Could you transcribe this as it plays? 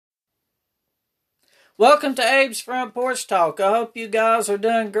Welcome to Abe's Front Porch Talk. I hope you guys are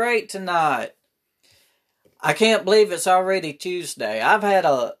doing great tonight. I can't believe it's already Tuesday. I've had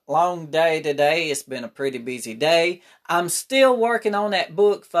a long day today. It's been a pretty busy day. I'm still working on that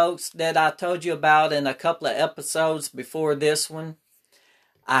book, folks, that I told you about in a couple of episodes before this one.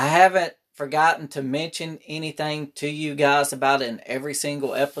 I haven't forgotten to mention anything to you guys about it in every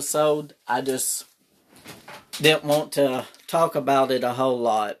single episode. I just didn't want to talk about it a whole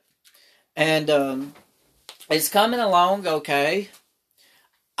lot. And it's coming along okay.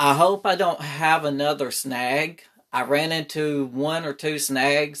 I hope I don't have another snag. I ran into one or two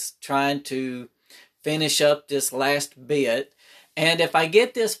snags trying to finish up this last bit. And if I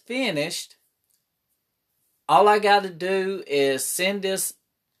get this finished, all I got to do is send this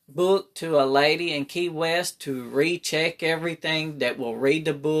book to a lady in Key West to recheck everything, that will read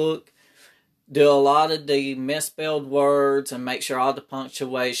the book, do a lot of the misspelled words, and make sure all the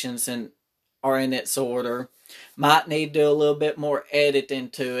punctuations are in its order. Might need to do a little bit more editing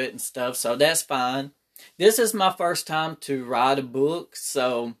to it and stuff, so that's fine. This is my first time to write a book,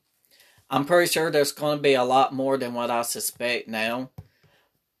 so I'm pretty sure there's going to be a lot more than what I suspect now.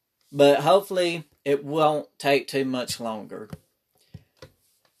 But hopefully it won't take too much longer.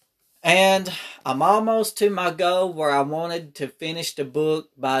 And I'm almost to my goal where I wanted to finish the book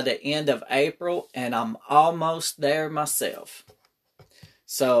by the end of April, and I'm almost there myself.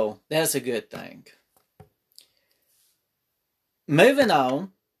 So that's a good thing. Moving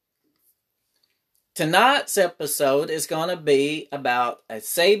on, tonight's episode is going to be about a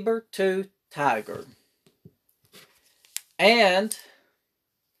saber-toothed tiger. And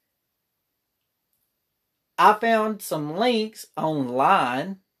I found some links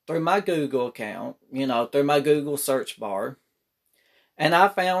online through my Google account, through my Google search bar. And I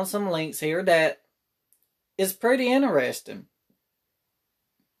found some links here that is pretty interesting.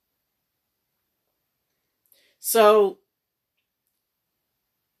 So,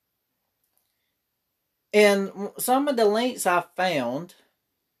 in some of the links I found,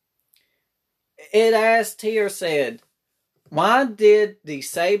 it said, why did the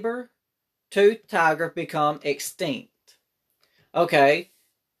saber-toothed tiger become extinct? Okay,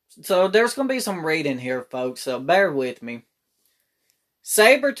 so there's going to be some reading here, folks, so bear with me.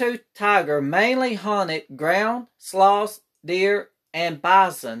 Saber-toothed tiger mainly hunted ground sloths, deer, and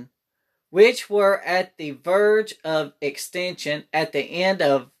bison, which were at the verge of extinction at the end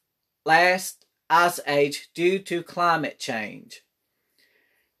of last Ice Age due to climate change.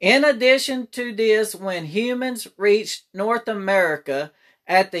 In addition to this, when humans reached North America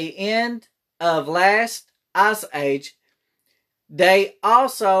at the end of last Ice Age, they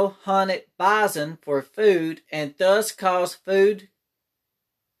also hunted bison for food and thus caused food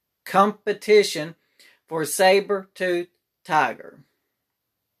competition for saber-toothed tiger.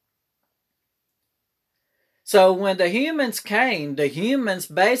 So when the humans came, the humans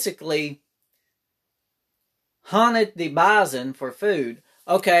basically hunted the bison for food.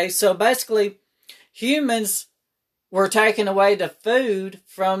 Okay, so basically humans were taking away the food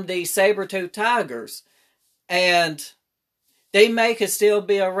from the saber-toothed tigers. And they could still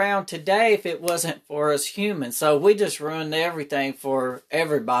be around today if it wasn't for us humans. So we just ruined everything for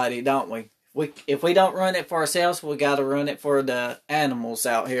everybody, don't we? If we don't run it for ourselves, we got to run it for the animals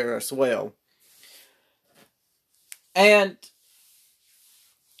out here as well. And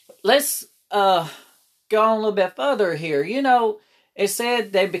let's go on a little bit further here. It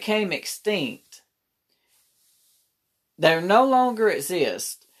said they became extinct. They no longer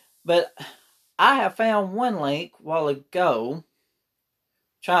exist. But I have found one link a while ago.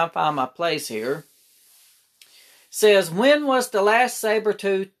 Try and find my place here. It says, when was the last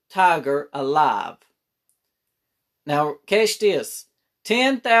saber-toothed tiger alive? Now, catch this.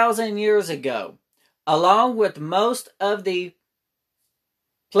 10,000 years ago, along with most of the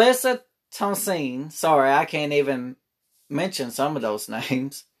Pleistocene, sorry, I can't even mention some of those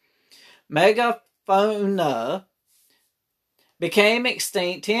names, megafauna became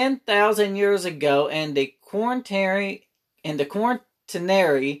extinct 10,000 years ago in the Quaternary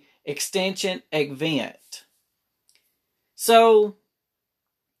extinction event. So,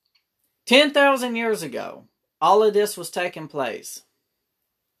 10,000 years ago, all of this was taking place.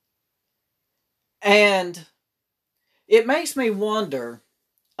 And it makes me wonder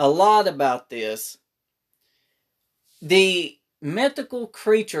a lot about this. The mythical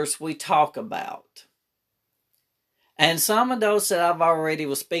creatures we talk about. And some of those that I've already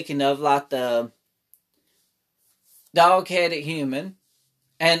was speaking of, like the dog-headed human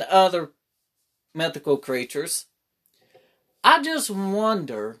and other mythical creatures. I just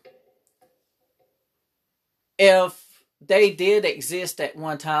wonder if they did exist at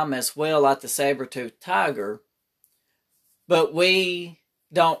one time as well, like the saber-toothed tiger, but we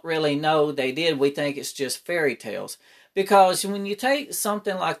don't really know they did. We think it's just fairy tales. Because when you take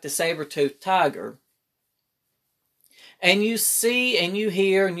something like the saber-toothed tiger, and you see and you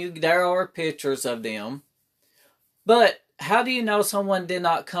hear and there are pictures of them, but how do you know someone did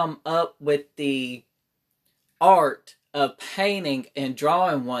not come up with the art of painting and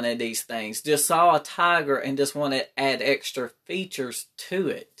drawing one of these things? Just saw a tiger and just want to add extra features to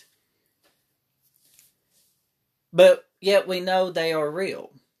it. But yet we know they are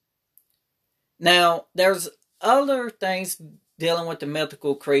real. Now, there's other things dealing with the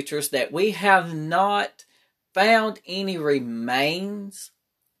mythical creatures that we have not found any remains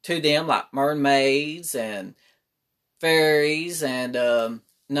to them, like mermaids and fairies and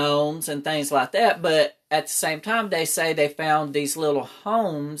gnomes and things like that. But at the same time, they say they found these little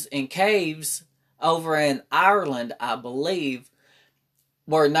homes in caves over in Ireland, I believe,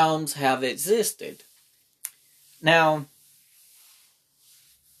 where gnomes have existed. Now,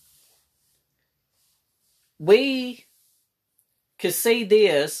 we could see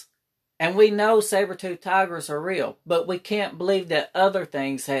this, and we know saber-toothed tigers are real, but we can't believe that other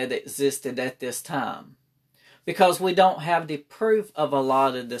things had existed at this time, because we don't have the proof of a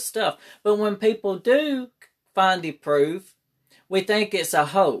lot of this stuff. But when people do find the proof, we think it's a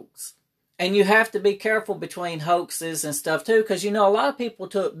hoax. And you have to be careful between hoaxes and stuff too, because a lot of people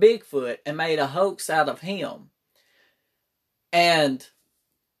took Bigfoot and made a hoax out of him. And,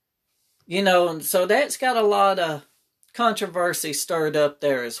 so that's got a lot of controversy stirred up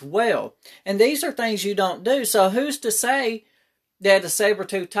there as well. And these are things you don't do. So who's to say that a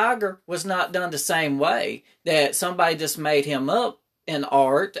saber-toothed tiger was not done the same way? That somebody just made him up in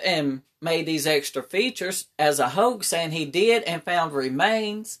art and made these extra features as a hoax, and he did and found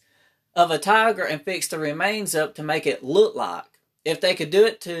remains of a tiger and fixed the remains up to make it look like. If they could do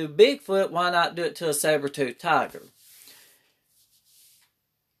it to Bigfoot, why not do it to a saber-toothed tiger?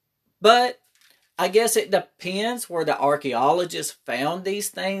 But I guess it depends where the archaeologists found these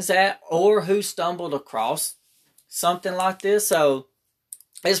things at, or who stumbled across something like this. So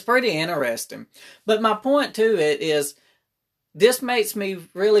it's pretty interesting. But my point to it is, this makes me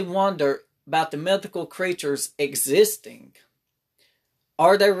really wonder about the mythical creatures existing.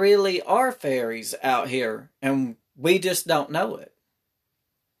 Are there really are fairies out here and we just don't know it?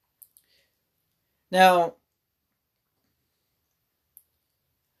 Now,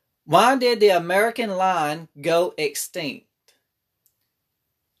 why did the American lion go extinct?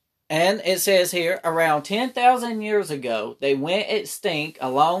 And it says here, around 10,000 years ago, they went extinct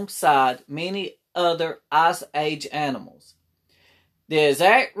alongside many other Ice Age animals. The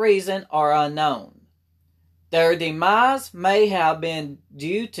exact reason are unknown. Their demise may have been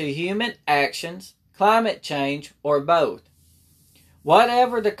due to human actions, climate change, or both.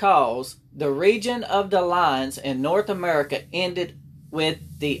 Whatever the cause, the region of the lions in North America ended with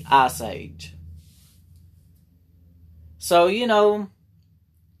the Ice Age. So,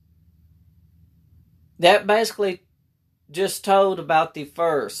 that basically just told about the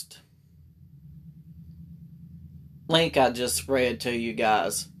first link I just read to you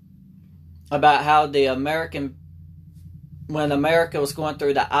guys. About how when America was going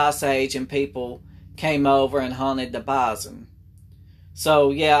through the Ice Age and people came over and hunted the bison.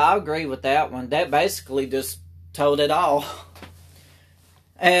 So, yeah, I agree with that one. That basically just told it all.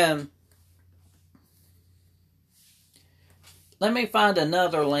 And let me find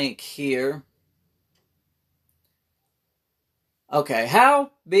another link here. Okay,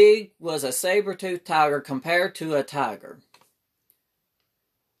 how big was a saber-toothed tiger compared to a tiger?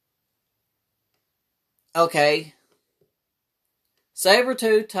 Okay,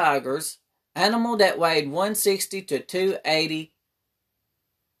 saber-toothed tigers, animal that weighed 160 to 280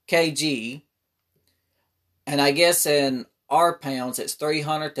 kg, and I guess in our pounds, it's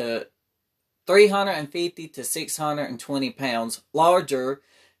 350 to 620 pounds, larger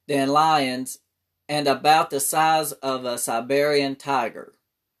than lions and about the size of a Siberian tiger.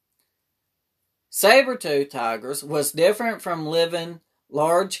 Saber-toothed tigers was different from living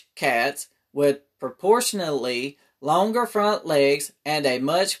large cats with proportionally longer front legs and a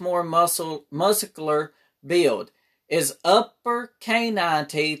much more muscular build. Its upper canine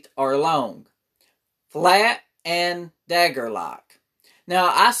teeth are long, flat, and dagger-like.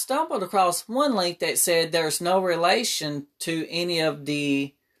 Now, I stumbled across one link that said there's no relation to any of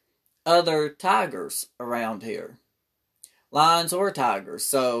the other tigers around here. Lions or tigers.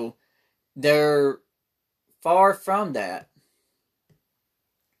 So, they're far from that.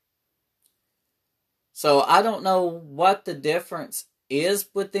 So, I don't know what the difference is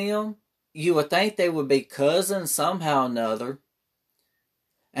with them. you would think they would be cousins somehow or another.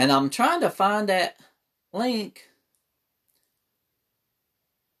 And I'm trying to find that link,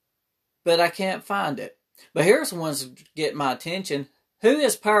 but I can't find it. But here's ones that get my attention. Who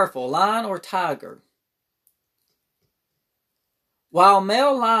is powerful, lion or tiger? While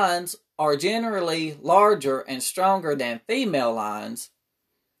male lions are generally larger and stronger than female lions,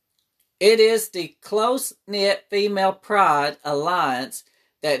 it is the close-knit female pride alliance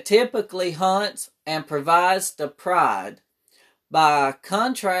that typically hunts and provides the pride. By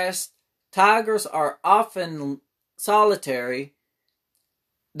contrast, tigers are often solitary,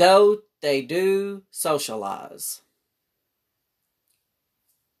 though they do socialize.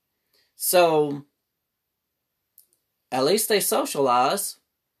 So, at least they socialize.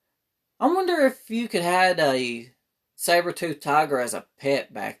 I wonder if you could have had a saber-toothed tiger as a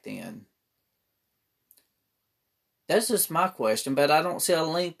pet back then. That's just my question, but I don't see a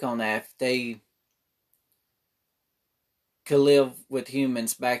link on that if they could live with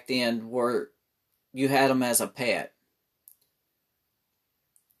humans back then where you had them as a pet.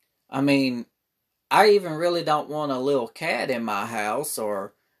 I mean, I even really don't want a little cat in my house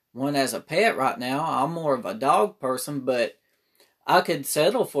or one as a pet right now. I'm more of a dog person, but I could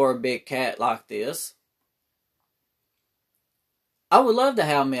settle for a big cat like this. I would love to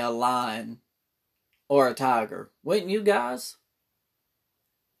have me a lion or a tiger. Wouldn't you guys?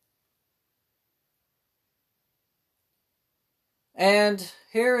 And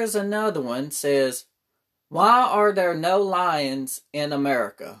here is another one. It says, why are there no lions in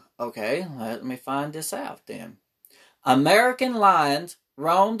America? Okay, let me find this out then. American lions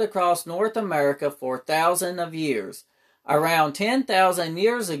roamed across North America for thousands of years. Around 10,000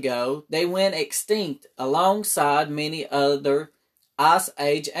 years ago, they went extinct alongside many other Ice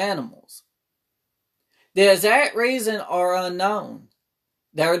Age animals. The exact reason are unknown.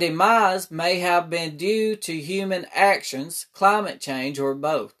 Their demise may have been due to human actions, climate change, or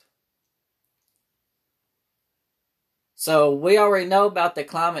both. So we already know about the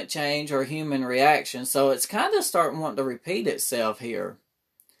climate change or human reaction, so it's kind of starting wanting to repeat itself here.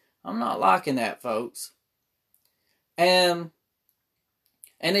 I'm not liking that, folks. And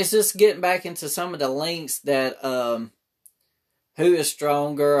it's just getting back into some of the links that who is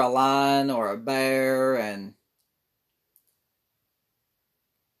stronger, a lion or a bear, and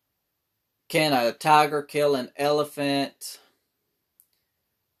can a tiger kill an elephant?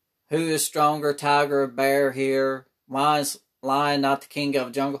 Who is stronger, tiger or bear here? Why is lion not the king of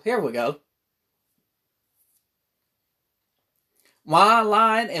the jungle? Here we go. Why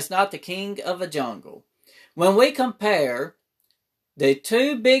lion is not the king of a jungle? When we compare the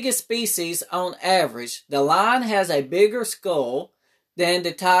two biggest species on average, the lion has a bigger skull than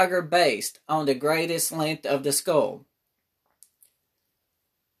the tiger based on the greatest length of the skull.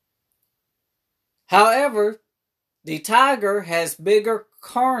 However, the tiger has bigger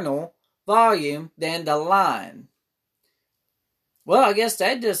carnal volume than the lion. Well, I guess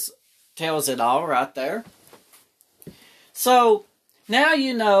that just tells it all right there. So, now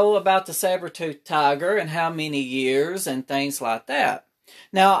you know about the saber-toothed tiger and how many years and things like that.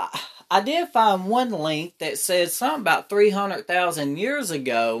 Now, I did find one link that said something about 300,000 years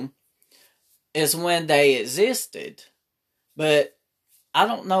ago is when they existed. But I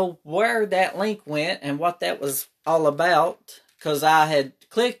don't know where that link went and what that was all about, because I had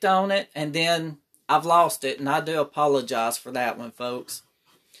clicked on it and then I've lost it, and I do apologize for that one, folks.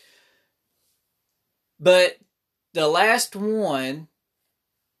 But the last one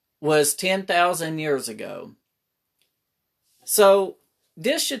was 10,000 years ago. So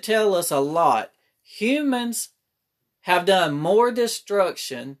this should tell us a lot. Humans have done more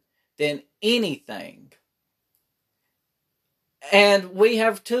destruction than anything. And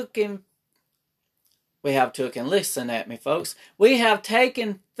listen at me, folks. We have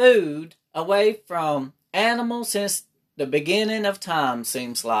taken food away from animals since the beginning of time,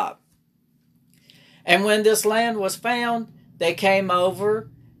 seems like. And when this land was found, they came over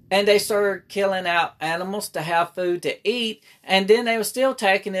and they started killing out animals to have food to eat, and then they were still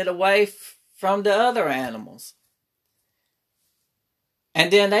taking it away from the other animals.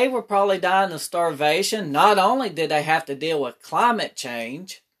 And then they were probably dying of starvation. Not only did they have to deal with climate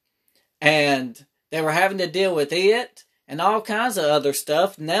change, and they were having to deal with it and all kinds of other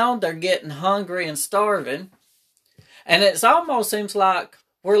stuff. Now they're getting hungry and starving. And it almost seems like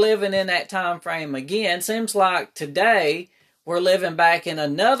we're living in that time frame again. Seems like today we're living back in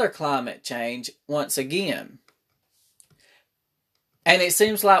another climate change once again. And it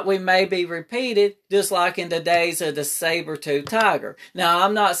seems like we may be repeated just like in the days of the saber-toothed tiger. Now,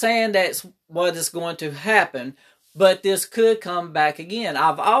 I'm not saying that's what is going to happen, But this could come back again.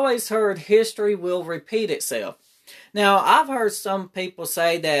 I've always heard history will repeat itself. Now, I've heard some people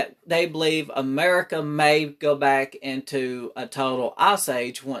say that they believe America may go back into a total ice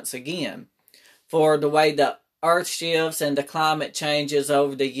age once again for the way the earth shifts and the climate changes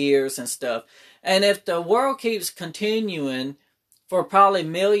over the years and stuff. And if the world keeps continuing for probably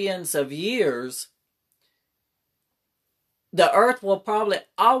millions of years, the earth will probably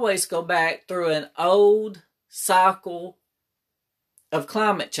always go back through an old cycle of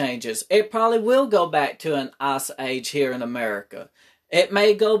climate changes. It probably will go back to an ice age here in America. It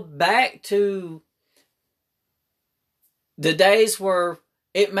may go back to the days where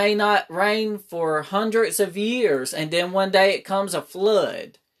it may not rain for hundreds of years, and then one day it comes a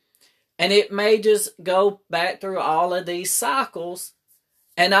flood. And it may just go back through all of these cycles.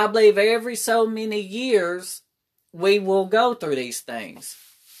 And I believe every so many years we will go through these things.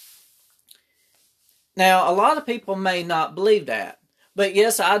 Now, a lot of people may not believe that. But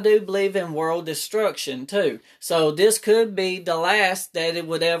yes, I do believe in world destruction too. So this could be the last that it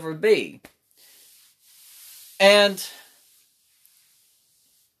would ever be.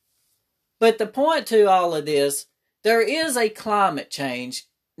 But the point to all of this, there is a climate change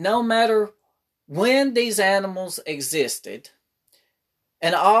no matter when these animals existed.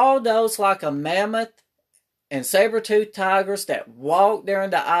 And all those like a mammoth and saber-toothed tigers that walked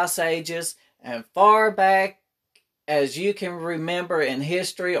during the ice ages and far back as you can remember in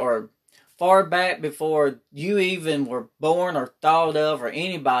history, or far back before you even were born or thought of or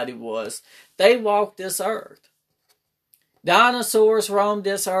anybody was, they walked this earth. Dinosaurs roamed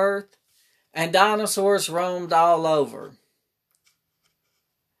this earth, and dinosaurs roamed all over.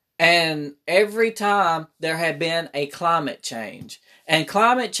 And every time there had been a climate change. And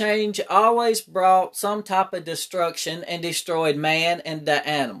climate change always brought some type of destruction and destroyed man and the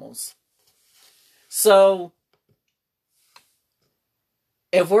animals. So,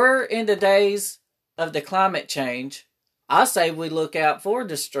 if we're in the days of the climate change, I say we look out for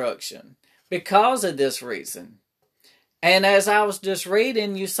destruction because of this reason. And as I was just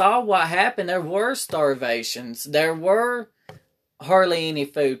reading, you saw what happened. There were starvations. There were hardly any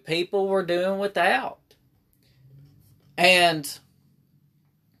food. People were doing without. And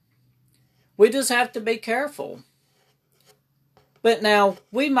we just have to be careful. But now,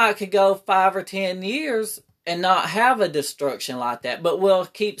 we might could go 5 or 10 years and not have a destruction like that, but we'll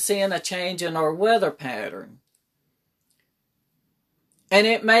keep seeing a change in our weather pattern. And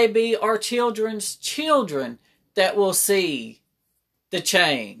it may be our children's children that will see the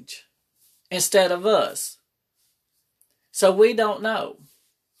change instead of us. So we don't know.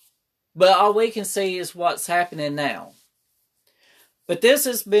 But all we can see is what's happening now. But this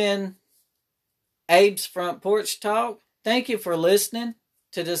has been Abe's Front Porch Talk. Thank you for listening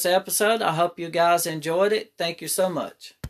to this episode. I hope you guys enjoyed it. Thank you so much.